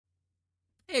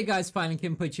Hey guys,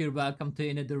 finalKenpachi here. Welcome to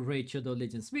another Raid Shadow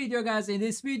Legends video, guys. In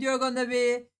this video, gonna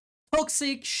be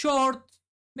toxic, short,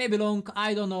 maybe long,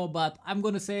 I don't know, but I'm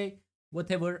gonna say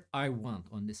whatever I want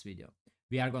on this video.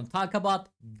 We are gonna talk about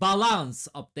balance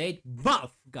update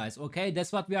buff, guys. Okay,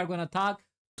 that's what we are gonna talk.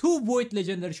 2 Void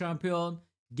Legendary Champion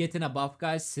getting a buff,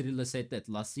 guys. Cyrilla said that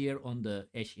last year on the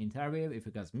Ash interview. If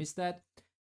you guys missed that,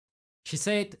 she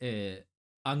said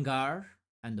Angar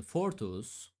and the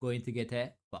Fortus going to get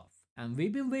a buff. And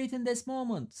we've been waiting this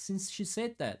moment since she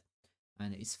said that.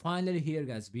 And it's finally here,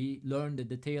 guys. We learned the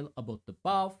detail about the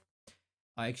buff.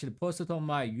 I actually posted on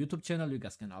my YouTube channel. You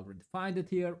guys can already find it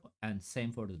here. And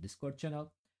same for the Discord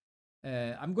channel.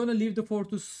 I'm gonna leave the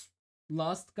Fortus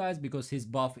last, guys, because his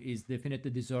buff is definitely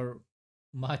deserve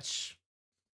much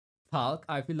talk.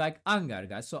 I feel like Angar,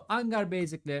 guys. So Angar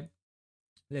basically,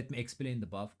 let me explain the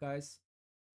buff, guys.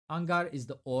 Angar is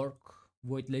the Orc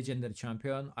Void Legendary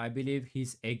Champion. I believe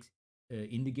he's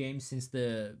in the game since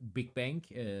the Big Bang,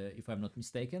 if I'm not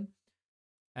mistaken.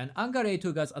 And Angar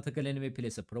A2, guys, attack enemy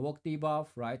plays a provoke debuff,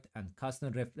 right? And cast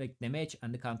and reflect damage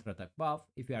and the counter attack buff.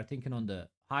 If you are thinking on the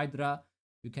Hydra,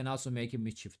 you can also make a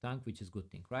mischief tank, which is good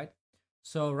thing, right?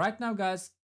 So right now,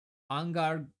 guys,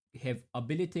 Angar have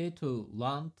ability to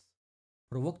land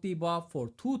provoke debuff for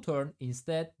 2 turns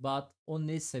instead, but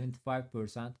only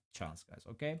 75% chance, guys.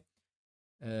 Okay.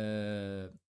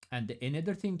 And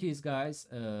another thing is, guys,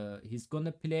 he's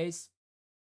gonna place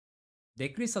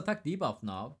decrease attack debuff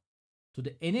now to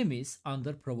the enemies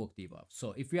under provoke debuff.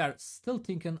 So if we are still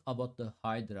thinking about the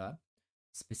Hydra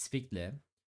specifically,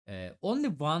 only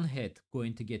one head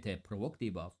going to get a provoke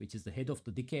debuff, which is the head of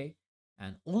the decay,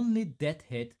 and only that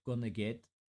head gonna get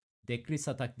decrease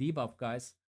attack debuff,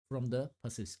 guys, from the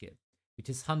passive skill, which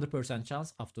is 100%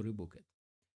 chance after you book it.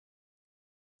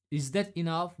 Is that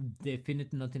enough?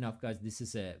 Definitely not enough, guys. This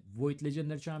is a Void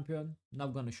Legendary Champion. Now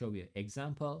I'm gonna show you an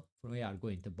example. We are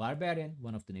going to Barbarian,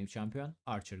 one of the new champion,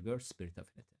 Archer Girl, Spirit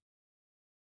Affinity.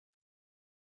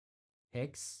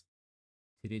 Hex,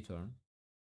 3 turn.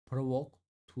 Provoke,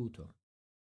 2 turn.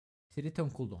 3 turn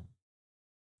cooldown.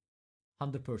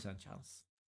 100% chance.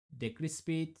 Decrease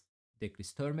speed,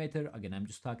 decrease turn meter. Again, I'm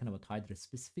just talking about Hydra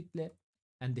specifically.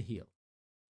 And the heal.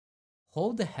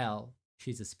 How the hell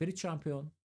she's a Spirit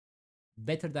Champion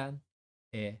better than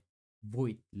a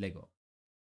Void Lego?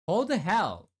 How the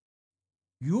hell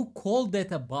you call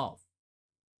that a buff?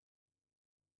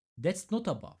 That's not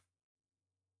a buff.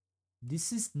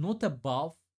 This is not a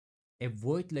buff a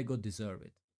Void Lego deserve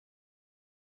it.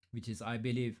 Which is, I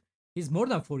believe, he's more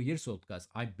than 4 years old, guys.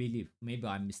 I believe. Maybe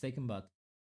I'm mistaken, but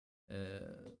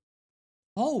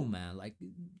oh man, like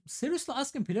seriously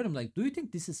asking Plarium, like, do you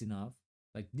think this is enough?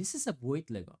 Like, this is a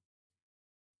Void Lego.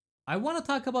 I want to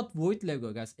talk about Void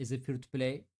Lego, guys, as a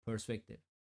free-to-play perspective.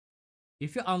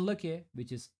 If you're unlucky,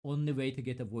 which is only way to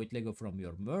get a Void Lego from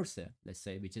your Mercy, let's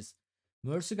say, which is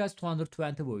Mercy, guys,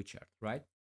 220 Void Shard, right?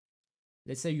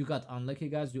 Let's say you got unlucky,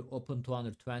 guys, you open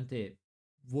 220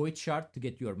 Void Shard to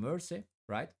get your Mercy,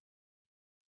 right?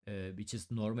 Which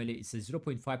is normally, it's a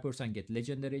 0.5% get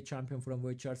Legendary Champion from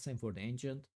Void Shard, same for the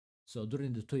Ancient. So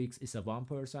during the 2x, it's a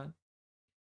 1%.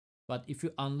 But if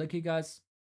you're unlucky, guys,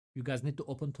 you guys need to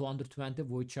open 220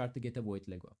 Void Shard to get a Void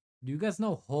Lego. Do you guys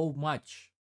know how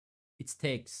much it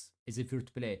takes as a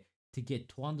free-to-play to get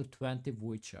 220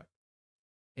 Void Shard?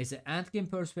 As an end game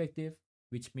perspective,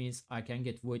 which means I can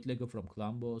get Void Lego from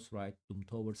Clan Boss, right? Doom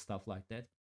Tower, stuff like that.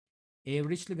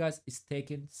 Averagely, guys, it's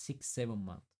taking 6-7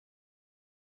 months.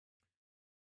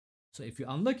 So if you're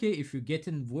unlucky, if you're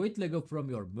getting Void Lego from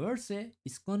your Mercy,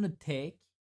 it's gonna take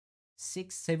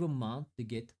 6-7 months to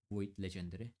get Void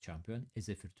Legendary Champion as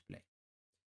a free-to-play.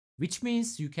 Which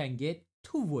means you can get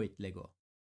 2 Void Lego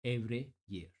every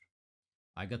year.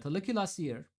 I got a lucky last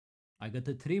year. I got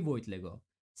a 3 Void Lego.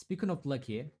 Speaking of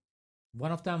lucky,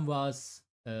 one of them was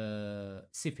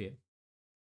Sifi.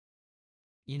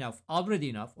 Enough, already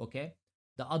enough, okay?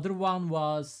 The other one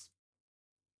was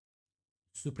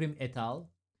Supreme Etal,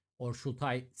 or should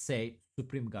I say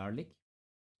Supreme Garlic,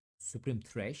 Supreme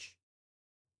Trash.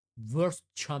 Worst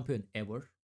champion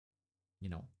ever, you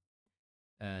know.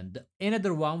 And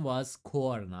another one was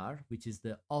Koarnar, which is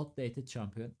the outdated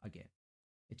champion again.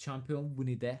 A champion we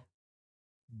need a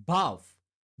buff.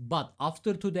 But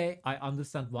after today, I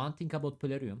understand one thing about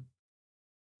Plarium.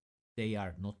 They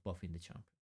are not buffing the champion.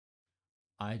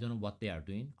 I don't know what they are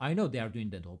doing. I know they are doing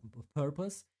that on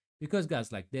purpose. Because,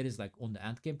 guys, like, there is, like, on the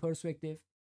end game perspective,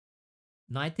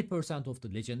 90% of the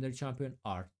legendary champion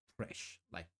are trash.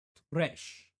 Like,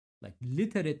 trash. Like,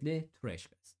 literally trash,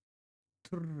 guys.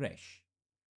 Trash.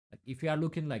 Like, if you are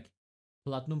looking like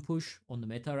platinum push on the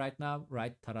meta right now,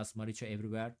 right? Taras, Maricha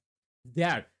everywhere. They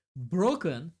are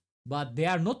broken but they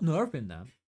are not nerfing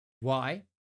them. Why?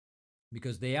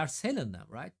 Because they are selling them,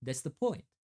 right? That's the point.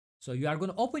 So you are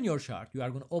going to open your chart. You are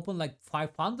going to open like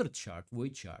 500 chart,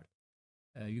 void chart.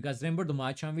 You guys remember the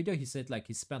Machan video? He said like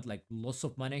he spent like lots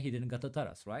of money. He didn't get a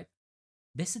Taras, right?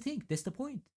 That's the thing. That's the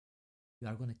point. You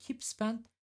are going to keep spend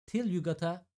till you get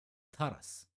a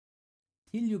Taras.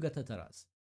 Till you get a Taras.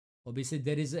 Obviously,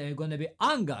 there is going to be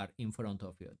Angar in front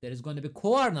of you. There is going to be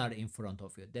Corner in front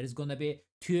of you. There is going to be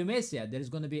Tumesia. There is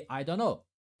going to be, I don't know.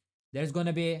 There is going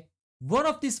to be one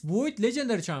of these Void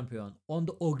Legendary Champion on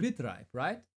the Ogre tribe,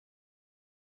 right?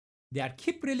 They are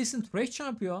keep releasing fresh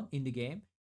champion in the game.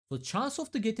 So chance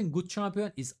of the getting good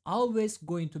champion is always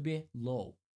going to be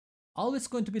low. Always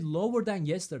going to be lower than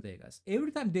yesterday, guys.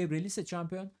 Every time they release a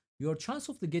champion, your chance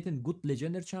of the getting good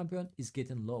legendary champion is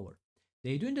getting lower.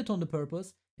 They're doing that on the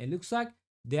purpose. And it looks like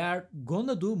they are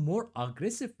gonna do more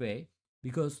aggressive way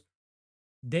because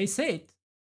they said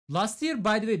last year,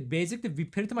 by the way, basically we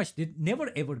pretty much did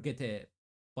never ever get a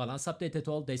balance update at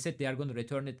all. They said they are gonna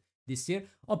return it this year.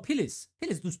 Oh, please,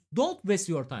 just don't waste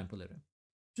your time, Plarium.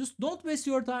 Just don't waste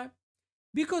your time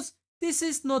because this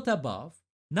is not a buff.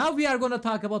 Now we are gonna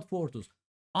talk about Fortus.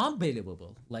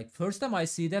 Unbelievable. Like first time I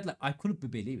see that, like I couldn't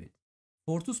believe it.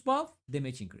 Fortus buff,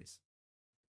 damage increase.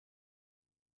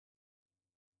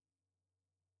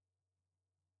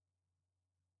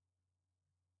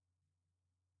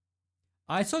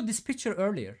 I saw this picture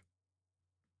earlier.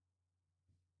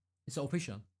 It's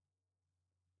official.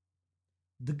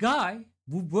 The guy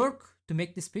who worked to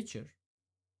make this picture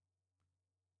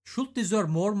should deserve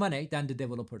more money than the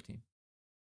developer team.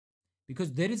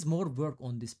 Because there is more work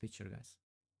on this picture, guys.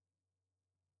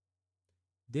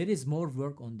 There is more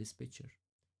work on this picture.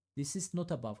 This is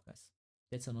not a buff, guys.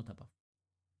 That's not a buff.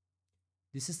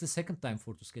 This is the second time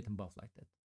Fortus getting buff like that.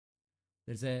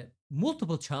 There's a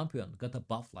multiple champion got a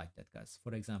buff like that, guys.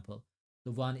 For example,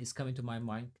 the one is coming to my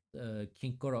mind,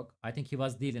 King Korok. I think he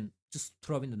was dealing, just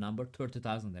throwing the number,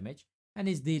 30,000 damage. And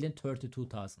he's dealing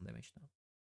 32,000 damage now.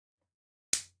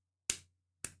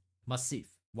 Massive.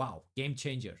 Wow. Game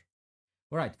changer.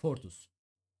 Alright, Fortus.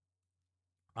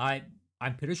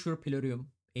 I'm pretty sure Plarium,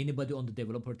 anybody on the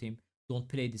developer team, don't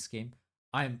play this game.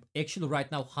 I'm actually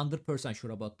right now 100%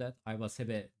 sure about that. I was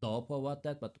have a doubt about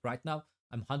that, but right now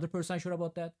I'm 100% sure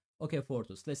about that. Okay,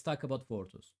 Fortus. Let's talk about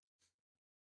Fortus.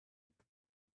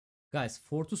 Guys,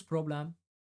 Fortus problem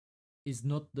is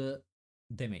not the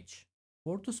damage.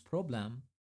 Fortus problem,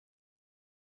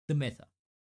 the meta.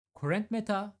 Current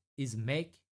meta is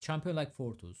make champion like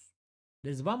Fortus.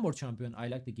 There's one more champion I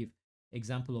like to give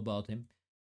example about him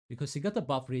because he got a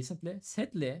buff recently.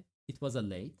 Sadly, it was a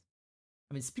late.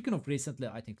 I mean, speaking of recently,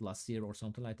 I think last year or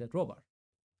something like that, Robar.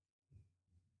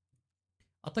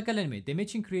 Attack enemy,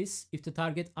 damage increase if the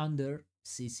target under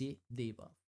CC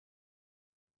debuff.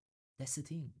 That's the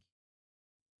thing.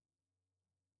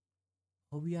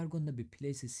 How we are gonna be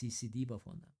placing CC debuff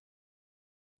on them?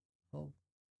 How?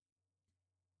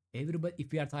 Everybody,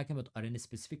 if we are talking about arena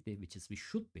specifically, which is we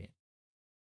should be,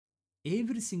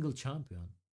 every single champion,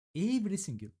 every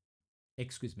single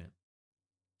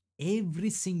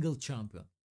champion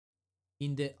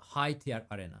in the high tier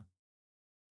arena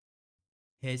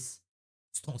has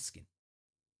stone skin.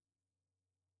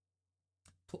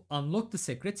 To unlock the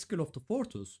secret skill of the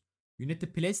Fortus, you need to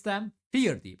place them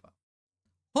fear debuff.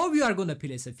 How you are gonna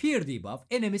place a fear debuff?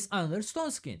 Enemies under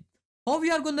stone skin. How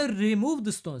you are gonna remove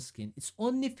the stone skin? It's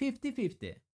only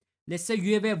 50-50. Let's say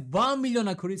you have a 1 million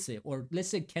accuracy, or let's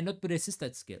say cannot be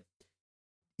resisted skill.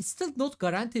 It's still not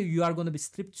guaranteed you are gonna be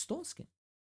stripped stone skin.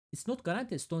 It's not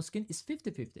guaranteed. Stone skin is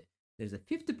 50-50. There's a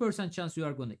 50% chance you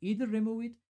are gonna either remove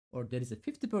it, or there is a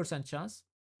 50% chance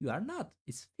you are not.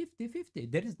 It's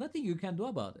 50-50. There is nothing you can do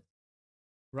about it.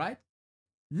 Right?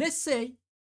 Let's say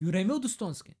you remove the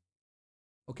stone skin.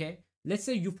 Okay? Let's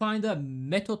say you find a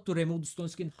method to remove the stone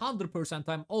skin 100%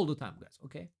 time, all the time, guys.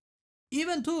 Okay?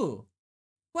 Even too,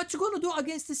 what you gonna do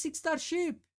against the 6-star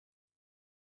ship?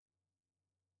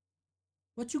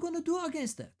 What you gonna do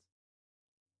against that?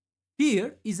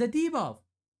 Fear is a debuff.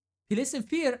 Placing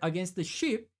fear against the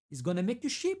ship is gonna make you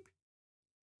ship.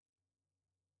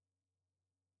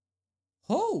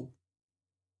 How?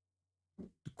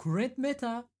 The current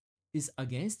meta is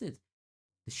against it.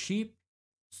 The ship,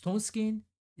 stone skin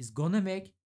is gonna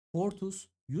make Fortus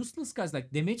useless, guys.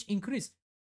 Like damage increase.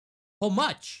 How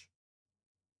much?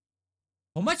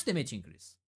 How much damage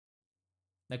increase?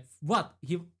 Like what?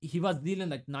 He was dealing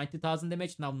like 90,000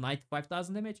 damage, now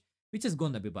 95,000 damage, which is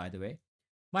gonna be, by the way.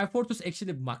 My Fortus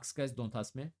actually max, guys, don't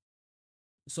ask me.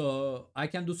 So I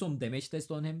can do some damage test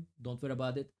on him. Don't worry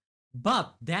about it.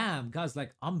 But damn, guys,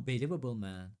 like unbelievable,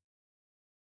 man.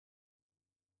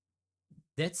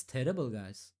 That's terrible,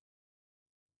 guys.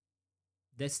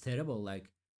 That's terrible. Like,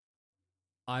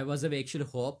 I was actually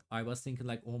hope. I was thinking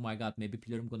like, oh my god, maybe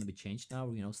Plarium gonna be changed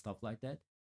now, stuff like that.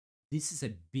 This is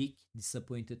a big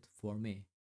disappointed for me.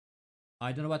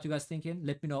 I don't know what you guys thinking.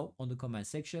 Let me know on the comment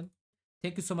section.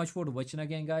 Thank you so much for watching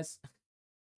again, guys.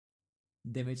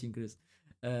 Damage increase.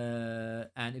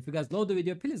 And if you guys love the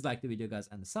video, please like the video, guys,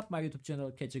 and sub my YouTube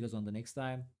channel. Catch you guys on the next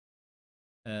time.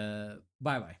 Bye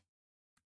bye.